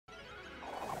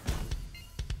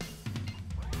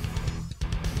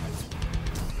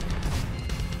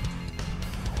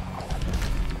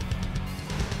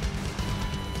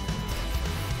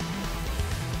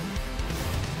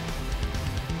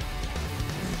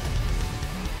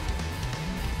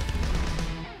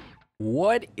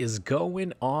What is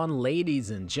going on,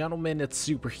 ladies and gentlemen? It's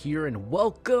Super here, and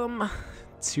welcome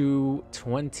to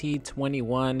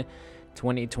 2021.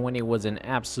 2020 was an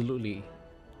absolutely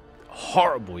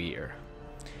horrible year.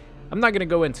 I'm not gonna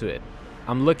go into it.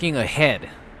 I'm looking ahead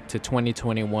to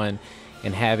 2021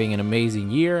 and having an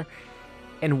amazing year.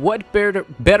 And what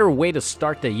better way to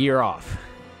start the year off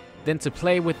than to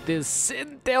play with this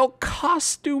Sindel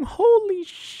costume? Holy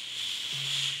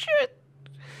shit!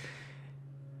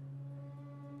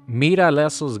 Mira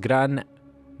esos gran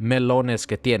melones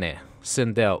que tiene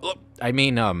Sindel.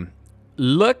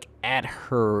 Look at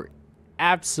her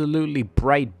absolutely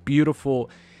bright, beautiful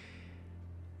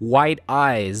white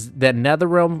eyes that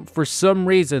NetherRealm, for some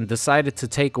reason, decided to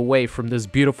take away from this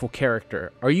beautiful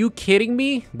character. Are you kidding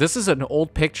me? This is an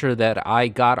old picture that I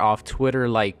got off Twitter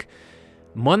like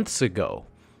months ago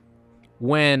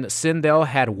when Sindel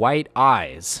had white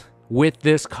eyes with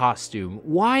this costume.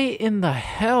 Why in the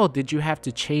hell did you have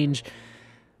to change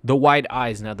the white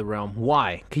eyes, NetherRealm?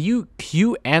 Why? Can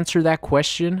you answer that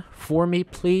question for me,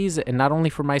 please? And not only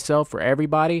for myself, for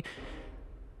everybody.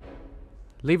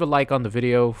 Leave a like on the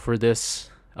video for this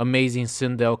amazing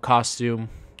Sindel costume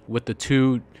with the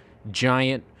two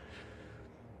giant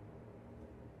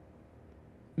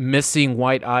missing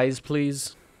white eyes,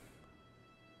 please.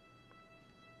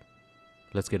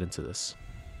 Let's get into this.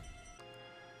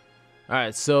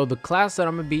 Alright, so the class that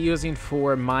I'm going to be using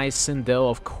for my Sindel,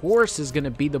 of course, is going to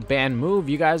be the band move.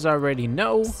 You guys already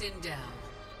know. Sindel.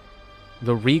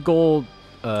 The Regal,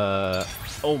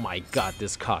 oh my god,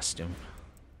 this costume.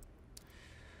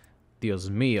 Dios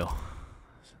mío.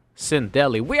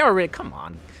 Sindeli. We already, come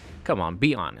on,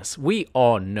 be honest. We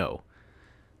all know.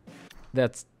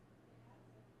 That's...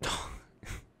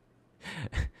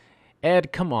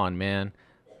 Ed, come on, man.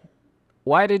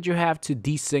 Why did you have to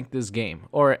desync this game?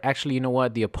 Or actually, you know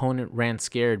what? The opponent ran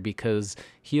scared because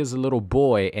he is a little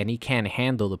boy and he can't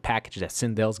handle the package that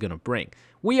Sindel's gonna bring.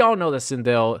 We all know that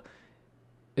Sindel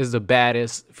is the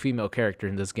baddest female character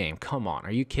in this game. Come on,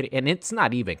 are you kidding? And it's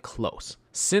not even close.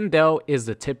 Sindel is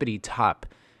the tippity top,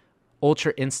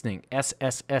 Ultra Instinct,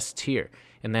 SSS tier,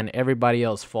 and then everybody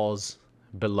else falls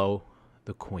below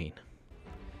the queen.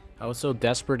 I was so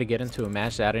desperate to get into a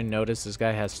match that I didn't notice this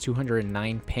guy has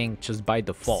 209 ping just by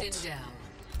default.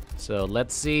 So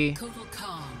let's see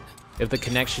if the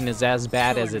connection is as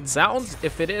bad as it sounds.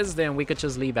 If it is, then we could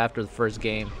just leave after the first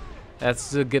game.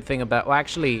 That's the good thing about... Well,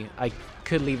 actually, I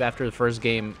could leave after the first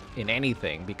game in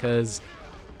anything because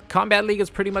Kombat League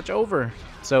is pretty much over.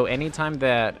 So anytime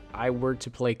that I were to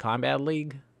play Kombat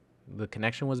League, the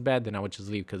connection was bad, then I would just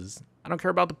leave because I don't care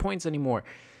about the points anymore.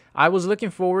 I was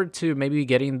looking forward to maybe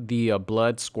getting the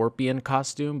Blood Scorpion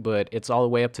costume, but it's all the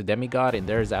way up to Demigod, and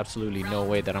there is absolutely no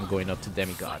way that I'm going up to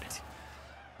Demigod.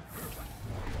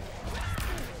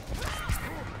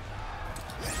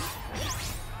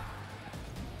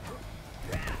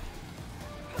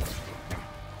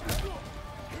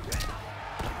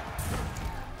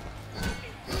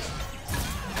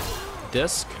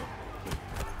 Disc.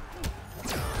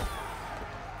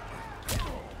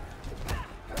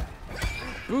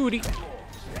 Booty.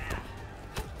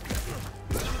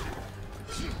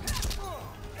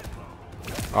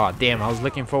 Oh damn, I was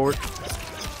looking forward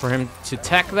for him to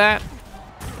tech that.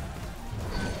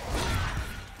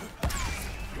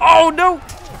 Oh no!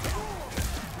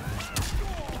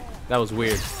 That was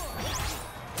weird.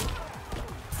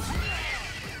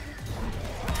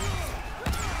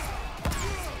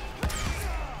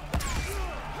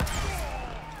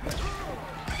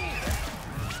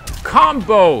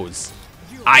 Combos!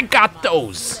 I got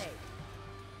those.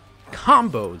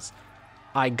 Combos.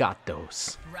 I got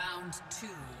those.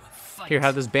 Here,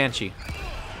 have this Banshee.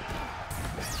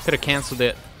 Could have canceled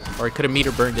it, or could have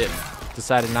meter burned it.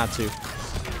 Decided not to.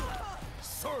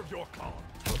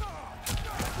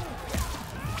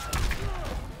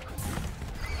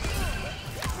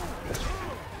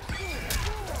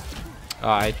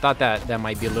 I thought that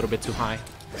might be a little bit too high.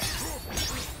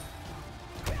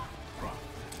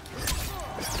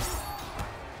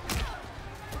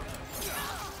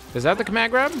 Is that the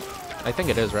command grab? I think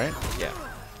it is, right? Yeah.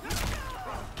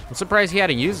 I'm surprised he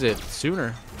hadn't used it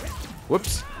sooner.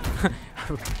 Whoops.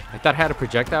 I thought I had a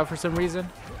projectile for some reason.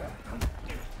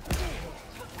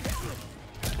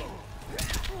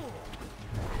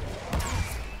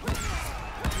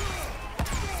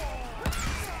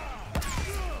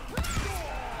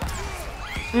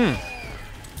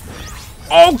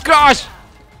 Oh gosh!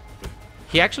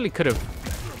 He actually could have...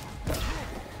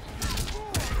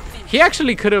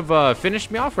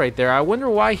 finished me off right there. I wonder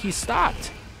why he stopped.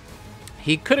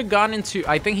 He could have gone into...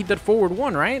 I think he did forward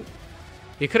one, right?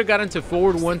 He could have got into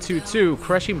forward 1-2-2,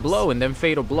 crushing blow, and then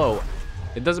fatal blow.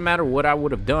 It doesn't matter what I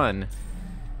would have done.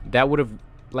 That would have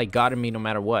like gotten me no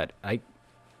matter what. I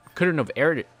couldn't have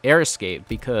air escaped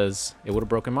because it would have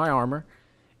broken my armor.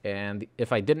 And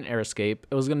if I didn't air escape,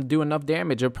 it was going to do enough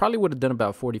damage. It probably would have done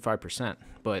about 45%.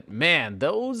 But man,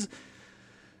 those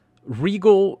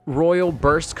Regal Royal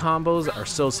Burst combos are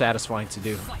so satisfying to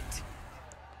do.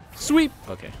 Sweep.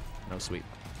 Okay, no sweep.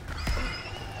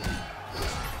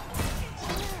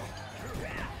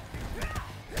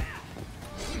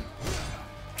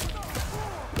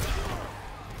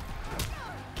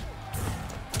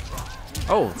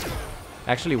 Oh,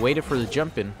 actually waited for the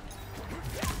jump in.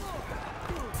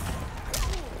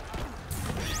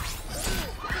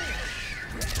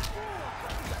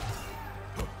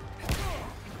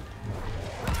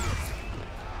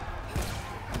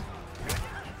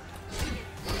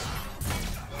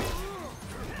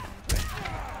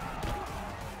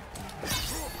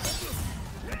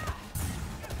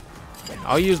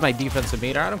 I'll use my defensive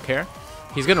meter. I don't care.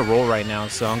 He's gonna roll right now,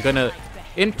 so I'm gonna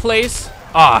in place.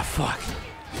 Ah, fuck.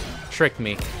 Tricked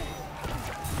me.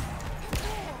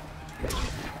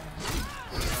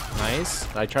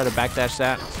 Nice. I try to backdash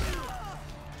that.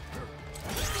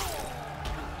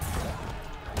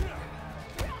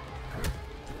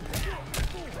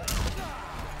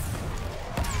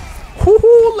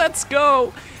 Woohoo! Let's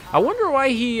go. I wonder why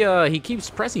he keeps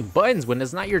pressing buttons when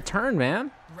it's not your turn,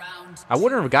 man. I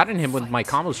wouldn't have gotten him with my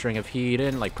combo string if he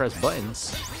didn't like press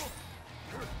buttons.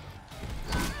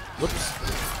 Whoops.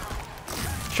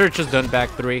 Should have just done back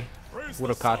 3. Would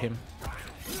have caught him.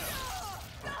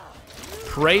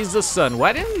 Praise the sun.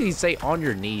 Why didn't he say on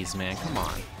your knees, man? Come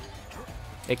on.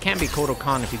 It can't be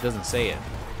Kodokan if he doesn't say it.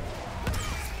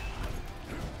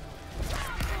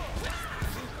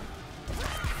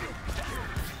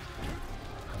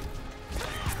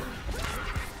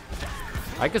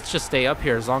 I could just stay up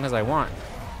here as long as I want.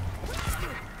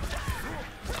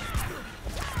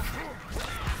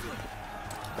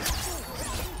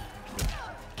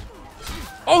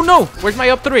 Oh no! Where's my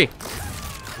up 3?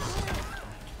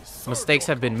 Mistakes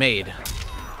have been made.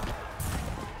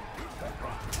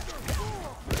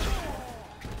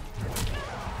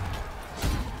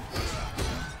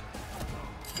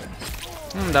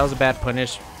 That was a bad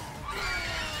punish.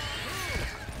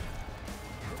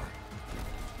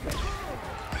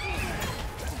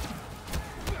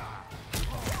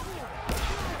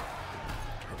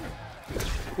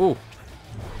 Ooh.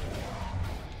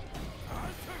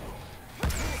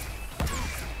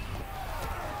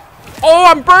 Oh,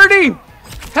 I'm burning!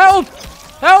 Help!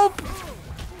 Help!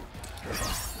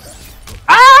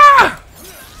 Ah!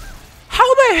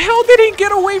 How the hell did he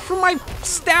get away from my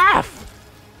staff?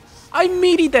 I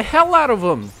meatied the hell out of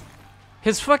him.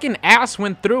 His fucking ass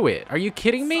went through it. Are you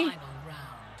kidding me?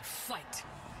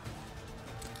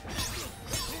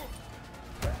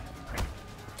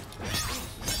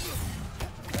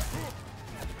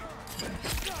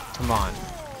 Come on.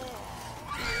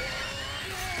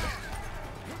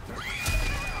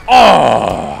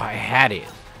 Oh, I had it.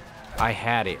 I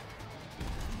had it.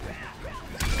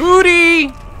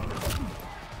 Booty!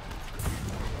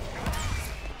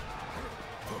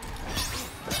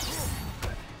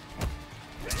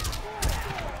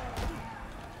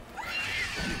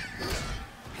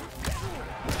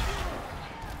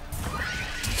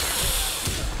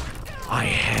 I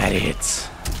had it.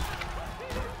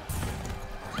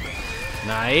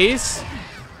 Nice.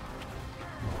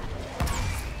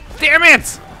 Damn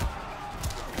it!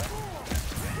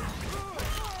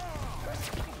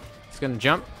 It's gonna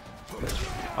jump.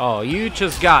 Oh, you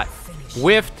just got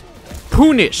whiffed,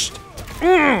 punished.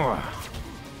 Alright.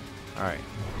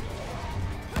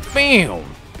 Bam!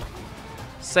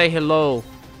 Say hello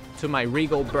to my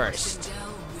Regal Burst.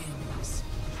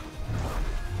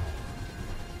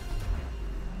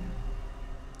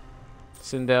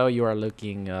 Sindel, you are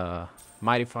looking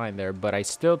mighty fine there, but I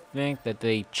still think that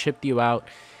they chipped you out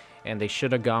and they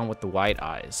should have gone with the white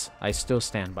eyes. I still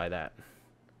stand by that.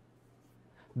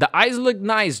 The eyes look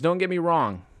nice, don't get me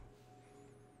wrong.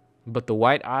 But the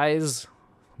white eyes,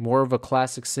 more of a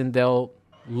classic Sindel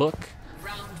look,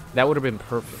 that would have been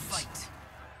perfect.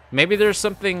 Maybe there's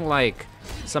something like,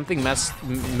 something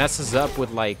messes up with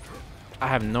like, I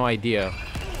have no idea.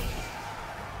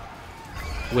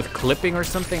 With clipping or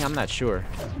something, I'm not sure.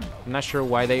 I'm not sure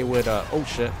why they would, oh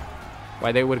shit.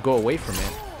 Why they would go away from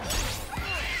it.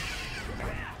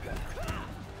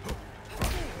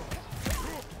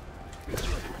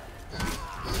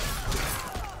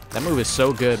 That move is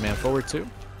so good, man. Forward 2.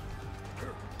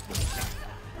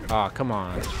 Oh, come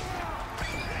on.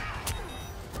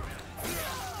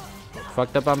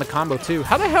 Fucked up on the combo too.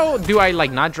 How the hell do I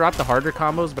like not drop the harder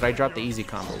combos, but I drop the easy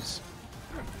combos?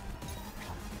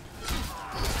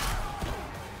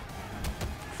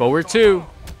 Forward 2.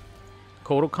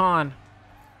 Kotal Khan.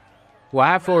 Well,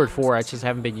 I have forward 4. I just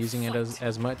haven't been using it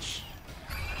as much.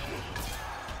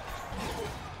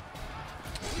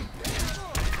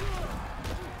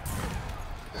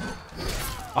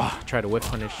 Oh, try to whip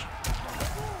punish.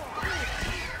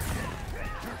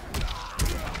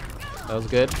 That was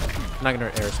good. I'm not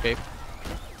gonna air escape.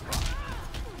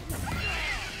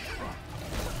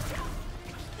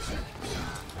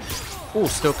 Ooh,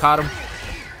 still caught him.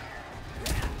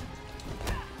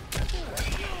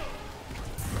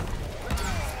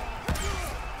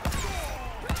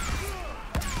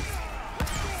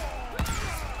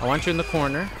 I want you in the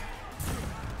corner.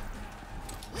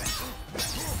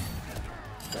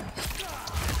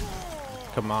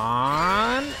 Come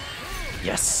on.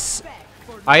 Yes.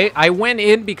 I went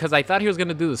in because I thought he was going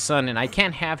to do the sun, and I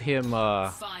can't have him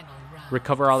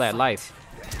recover all that life.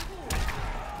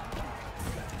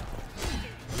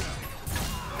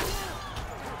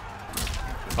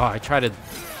 Oh, I tried to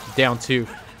down 2.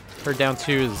 Her down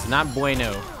 2 is not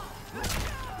bueno.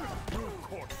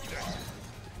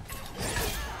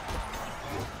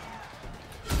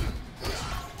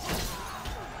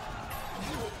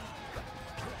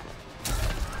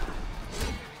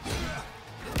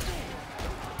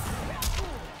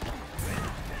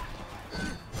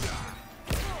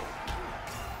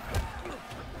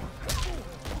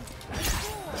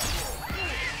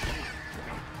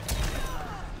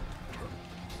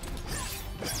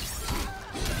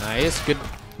 Nice, good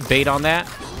bait on that.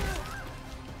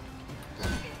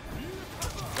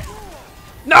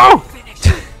 No!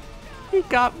 He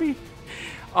got me.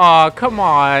 Oh, come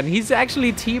on. He's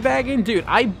actually teabagging? Dude,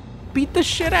 I beat the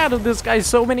shit out of this guy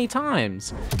so many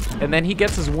times. And then he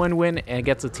gets his one win and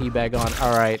gets a teabag on.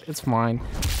 Alright, it's fine.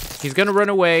 He's gonna run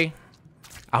away.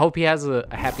 I hope he has a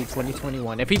happy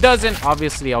 2021. If he doesn't,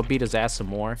 obviously I'll beat his ass some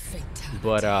more.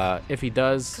 But if he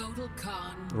does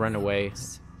run away,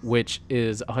 which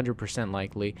is 100%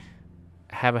 likely,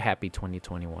 have a happy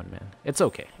 2021, man. It's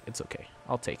okay. It's okay.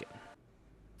 I'll take it.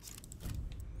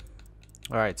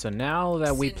 All right, so now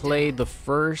that we played the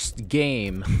first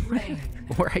game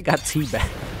where I got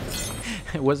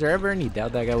teabagged, was there ever any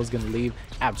doubt that guy was going to leave?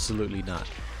 Absolutely not.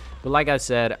 But like I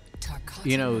said,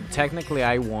 you know, technically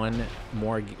I won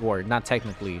more, or not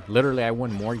technically, literally I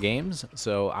won more games,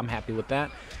 so I'm happy with that.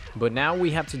 But now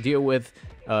we have to deal with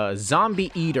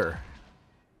Zombie Eater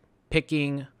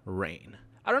picking Rain.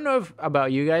 I don't know if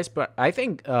about you guys, but I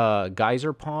think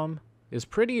Geyser Palm is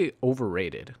pretty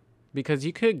overrated because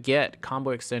you could get combo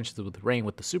extensions with Rain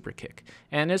with the super kick,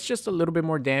 and it's just a little bit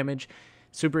more damage.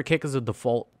 Super kick is a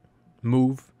default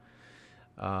move.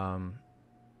 I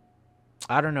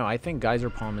don't know. I think Geyser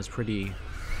Palm is pretty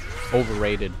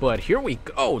overrated, but here we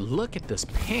go. Look at this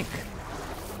pink.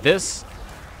 This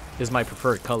is my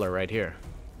preferred color right here.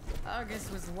 Argus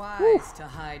was wise to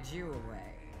hide you away.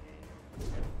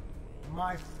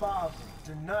 My father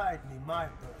denied me my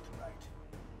birthright.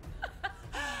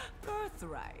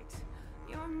 Birthright?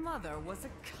 Your mother was a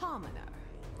commoner.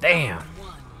 Damn.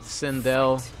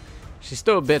 Sindel. She's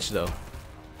still a bitch, though.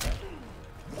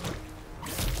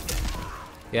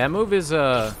 Yeah, that move is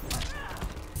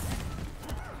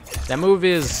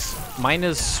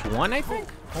 -1, I think,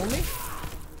 only.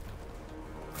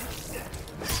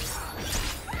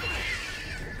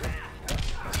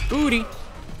 Booty.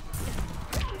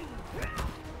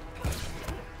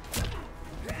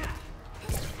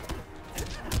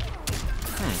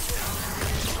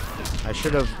 I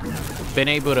should have been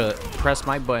able to press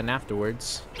my button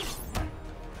afterwards.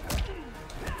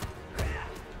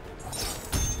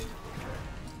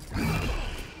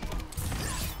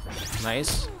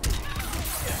 Nice.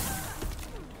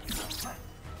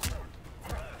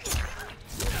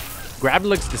 Grab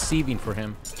looks deceiving for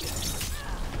him.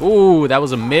 Ooh, that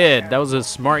was a mid. That was a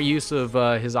smart use of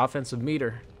his offensive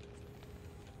meter.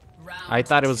 I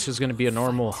thought it was just going to be a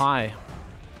normal high.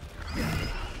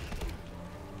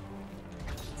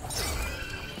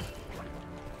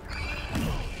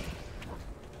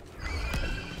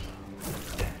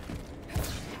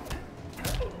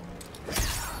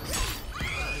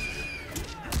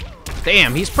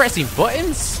 Damn, he's pressing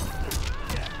buttons?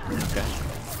 Okay.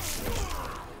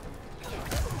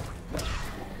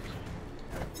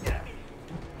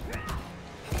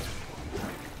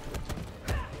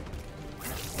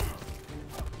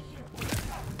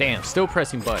 Damn, still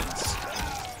pressing buttons.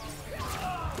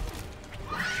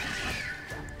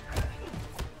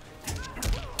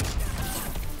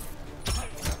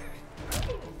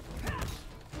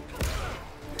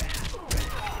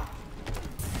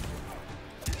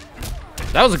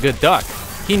 That was a good duck.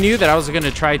 He knew that I was going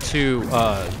to try to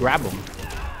grab him.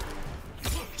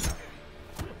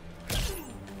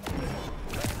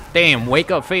 Damn,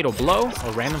 wake up fatal blow.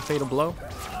 A random fatal blow.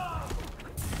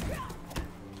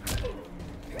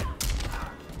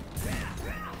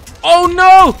 Oh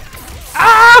no!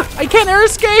 Ah! I can't air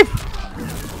escape!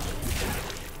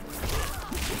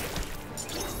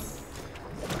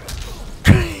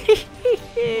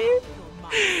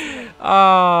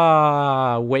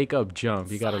 Ah, wake up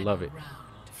jump. You gotta love it.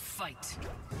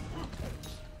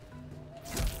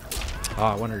 Oh,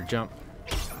 I wanted to jump.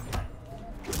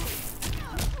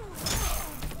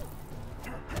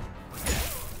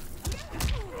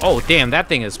 Oh, damn, that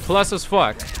thing is plus as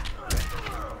fuck.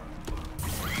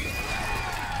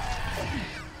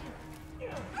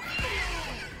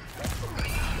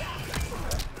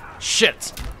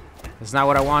 Shit. That's not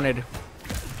what I wanted.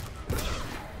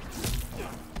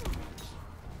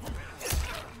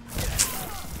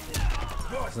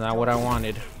 That's not what I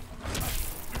wanted.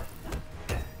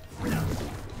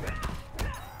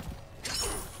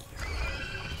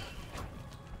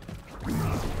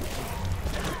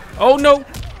 Oh, no.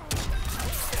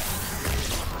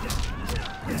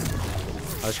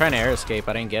 I was trying to air escape.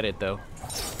 I didn't get it, though.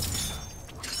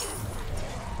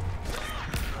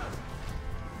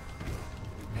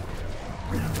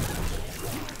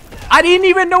 I didn't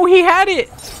even know he had it.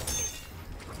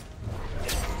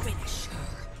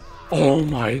 Oh,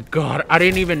 my God. I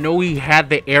didn't even know he had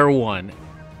the air one.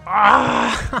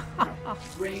 Ah.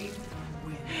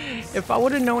 If I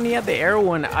would have known he had the air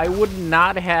one, I would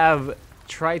not have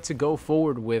tried to go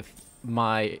forward with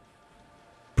my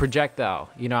projectile.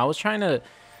 You know, I was trying to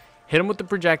hit him with the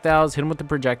projectiles,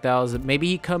 maybe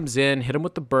he comes in, hit him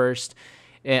with the burst,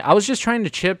 and I was just trying to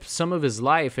chip some of his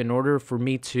life in order for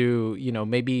me to, you know,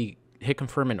 maybe hit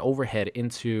confirm an overhead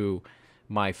into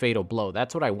my fatal blow.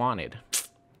 That's what I wanted.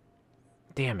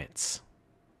 Damn it.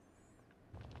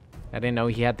 I didn't know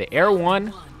he had the air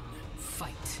one.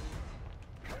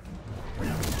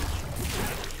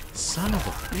 Son of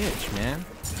a bitch, man.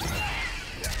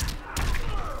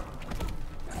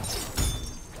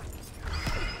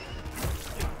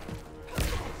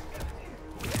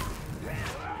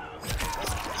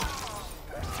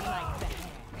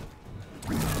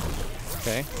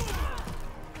 Okay.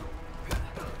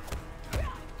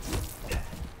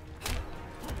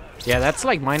 Yeah, that's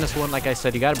like -1. Like I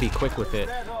said, you gotta be quick with it.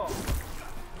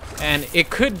 And it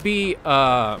could be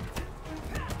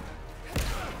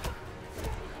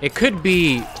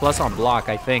plus on block,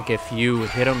 I think, if you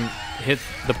hit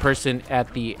the person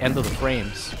at the end of the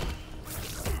frames.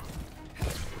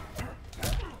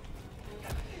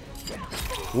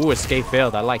 Ooh, escape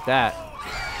failed. I like that.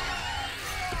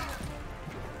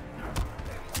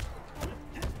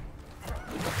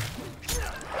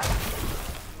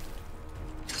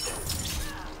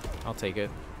 I'll take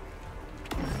it.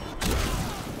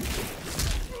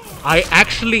 I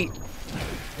actually...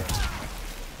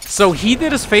 So he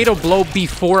did his fatal blow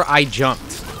before I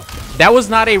jumped. That was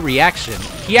not a reaction.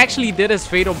 He actually did his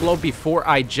fatal blow before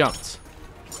I jumped.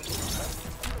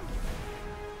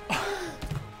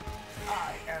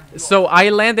 So I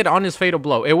landed on his fatal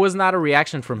blow. It was not a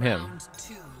reaction from him.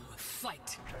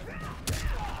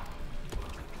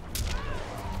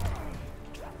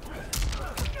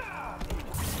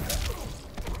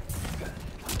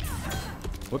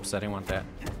 Whoops, I didn't want that.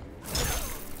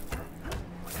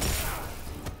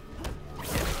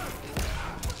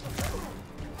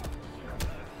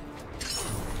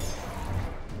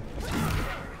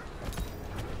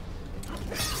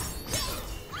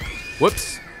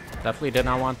 Whoops. Definitely did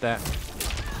not want that.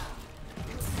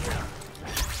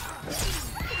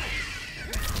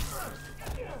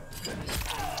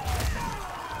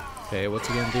 Okay, what's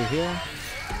he gonna do here?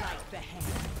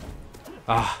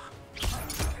 Ah.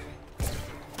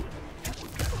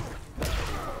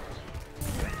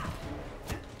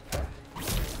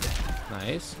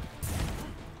 Nice.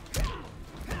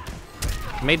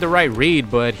 Made the right read,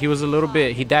 but he was a little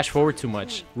bit... He dashed forward too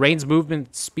much. Rain's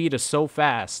movement speed is so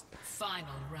fast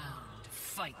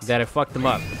that it fucked him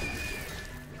up.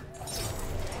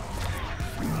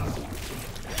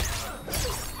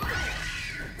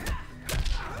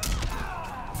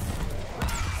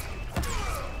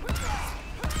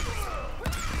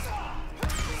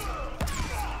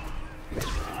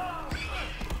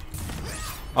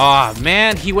 Aw, oh,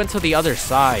 man, he went to the other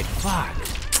side. Fuck.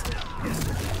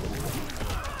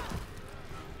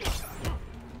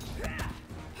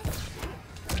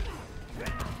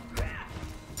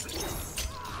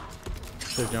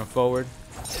 Should jump forward.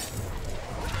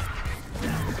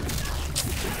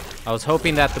 I was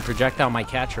hoping that the projectile might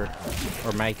catch her,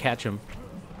 or might catch him.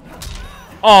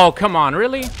 Oh, come on,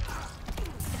 really?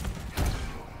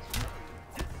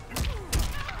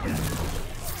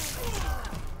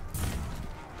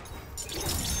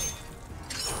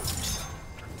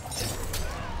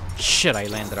 Shit, I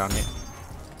landed on it.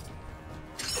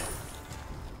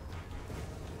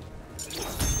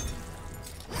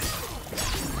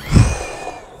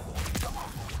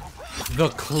 The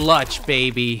clutch,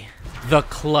 baby. The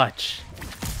clutch.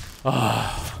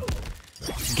 Oh.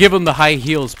 Give him the high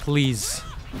heels, please.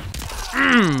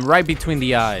 Right between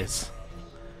the eyes.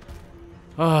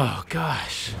 Oh,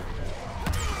 gosh.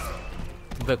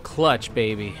 The clutch,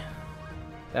 baby.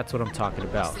 That's what I'm talking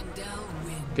about.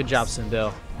 Good job,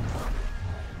 Sindel.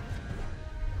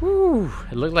 Whew.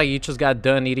 It looked like you just got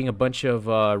done eating a bunch of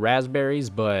raspberries,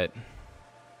 but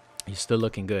you're still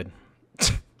looking good.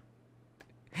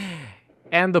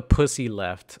 And the pussy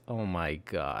left. Oh my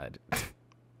god.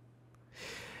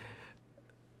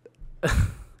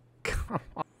 Come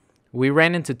on. We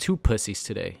ran into two pussies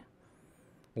today.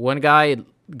 One guy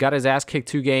got his ass kicked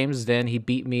 2 games, then he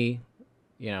beat me,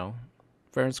 you know,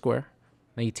 fair and square.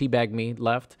 Then he teabagged me,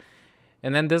 left.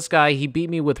 And then this guy, he beat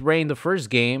me with Rain the first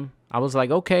game. I was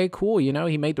like, okay, cool, you know,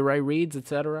 he made the right reads,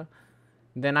 etc.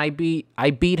 Then I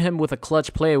beat him with a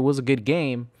clutch play. It was a good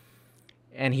game.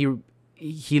 And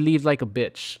he leaves like a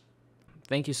bitch.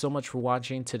 Thank you so much for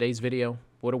watching today's video.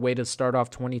 What a way to start off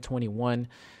 2021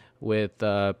 with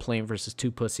playing versus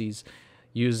 2 pussies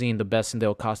using the best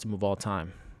Sindel costume of all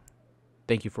time.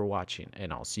 Thank you for watching,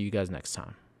 and I'll see you guys next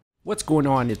time. What's going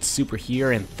on? It's Super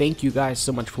here, and thank you guys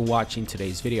so much for watching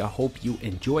today's video. I hope you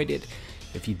enjoyed it.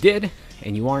 If you did,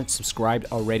 and you aren't subscribed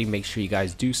already, make sure you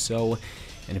guys do so.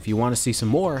 And if you want to see some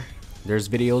more, there's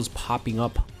videos popping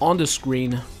up on the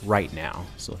screen right now.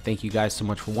 So thank you guys so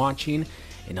much for watching,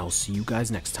 and I'll see you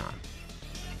guys next time.